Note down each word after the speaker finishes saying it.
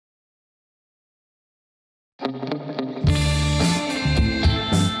Welcome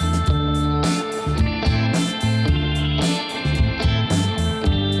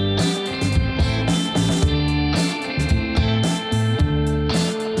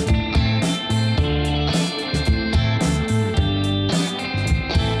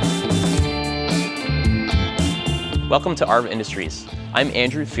to ARV Industries. I'm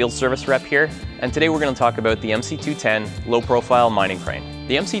Andrew, Field Service Rep here, and today we're going to talk about the MC210 low-profile mining crane.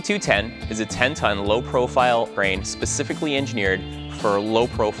 The MC210 is a 10-ton low-profile crane specifically engineered for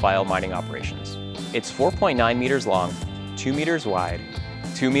low-profile mining operations. It's 4.9 meters long, 2 meters wide,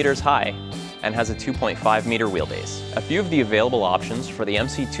 2 meters high, and has a 2.5 meter wheelbase. A few of the available options for the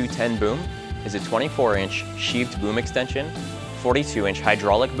MC210 boom is a 24-inch sheaved boom extension, 42-inch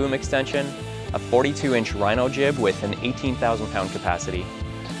hydraulic boom extension, a 42-inch rhino jib with an 18,000-pound capacity,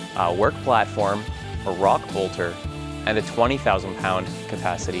 a work platform, a rock bolter, and a 20,000-pound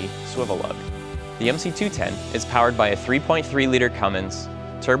capacity swivel lug. The MC210 is powered by a 3.3-liter Cummins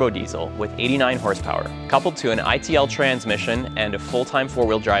turbo diesel with 89 horsepower, coupled to an ITL transmission and a full-time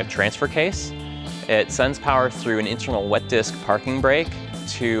four-wheel drive transfer case. It sends power through an internal wet disc parking brake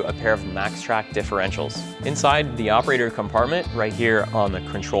to a pair of MaxTrack differentials. Inside the operator compartment, right here on the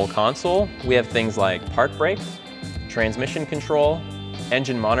control console, we have things like park brake, transmission control,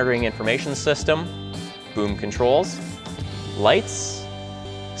 engine monitoring information system, boom controls, lights,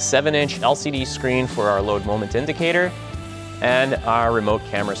 7-inch LCD screen for our load moment indicator, and our remote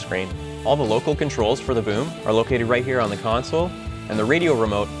camera screen. All the local controls for the boom are located right here on the console, and the radio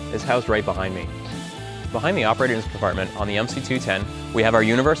remote is housed right behind me. Behind the operator's compartment on the MC210, we have our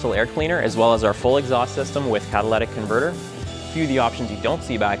universal air cleaner as well as our full exhaust system with catalytic converter. A few of the options you don't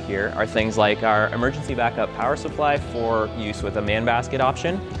see back here are things like our emergency backup power supply for use with a man basket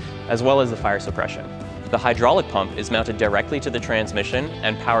option, as well as the fire suppression. The hydraulic pump is mounted directly to the transmission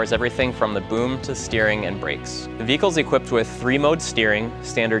and powers everything from the boom to steering and brakes. The vehicle is equipped with 3-mode steering,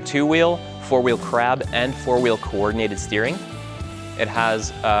 standard 2-wheel, 4-wheel crab, and 4-wheel coordinated steering. It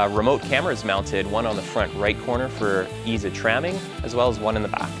has remote cameras mounted, one on the front right corner for ease of tramming, as well as one in the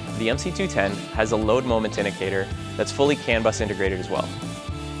back. The MC210 has a load moment indicator that's fully CAN bus integrated as well.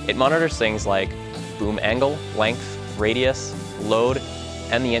 It monitors things like boom angle, length, radius, load,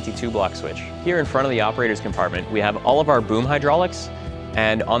 and the anti-2 block switch. Here in front of the operator's compartment, we have all of our boom hydraulics,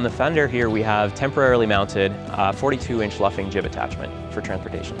 and on the fender here we have temporarily mounted 42-inch luffing jib attachment for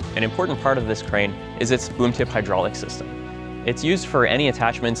transportation. An important part of this crane is its boom tip hydraulic system. It's used for any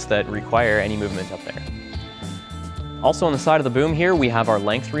attachments that require any movement up there. Also on the side of the boom here, we have our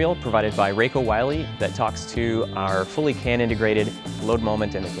length reel provided by Rayco Wiley that talks to our fully CAN integrated load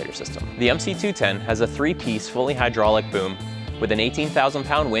moment indicator system. The MC210 has a 3-piece fully hydraulic boom with an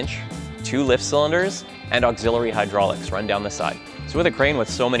 18,000-pound winch, 2 lift cylinders, and auxiliary hydraulics run down the side. So with a crane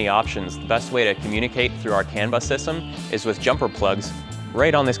with so many options, the best way to communicate through our CAN bus system is with jumper plugs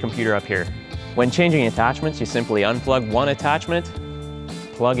right on this computer up here. When changing attachments, you simply unplug one attachment,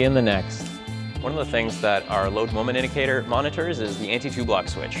 plug in the next. One of the things that our load moment indicator monitors is the anti-2 block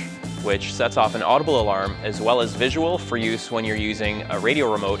switch, which sets off an audible alarm as well as visual for use when you're using a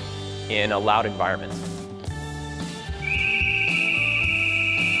radio remote in a loud environment.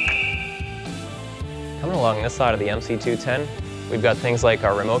 Coming along this side of the MC210, we've got things like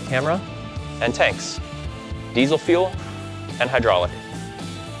our remote camera and tanks, diesel fuel, and hydraulic.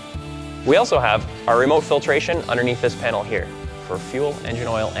 We also have our remote filtration underneath this panel here for fuel, engine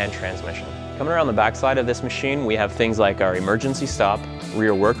oil, and transmission. Coming around the back side of this machine, we have things like our emergency stop,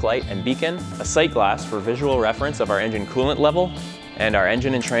 rear work light and beacon, a sight glass for visual reference of our engine coolant level, and our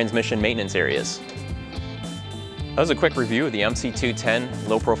engine and transmission maintenance areas. That was a quick review of the MC210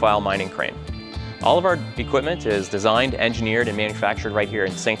 low-profile mining crane. All of our equipment is designed, engineered, and manufactured right here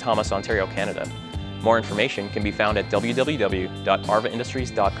in St. Thomas, Ontario, Canada. More information can be found at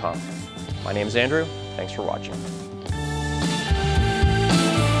www.arvaindustries.com. My name is Andrew. Thanks for watching.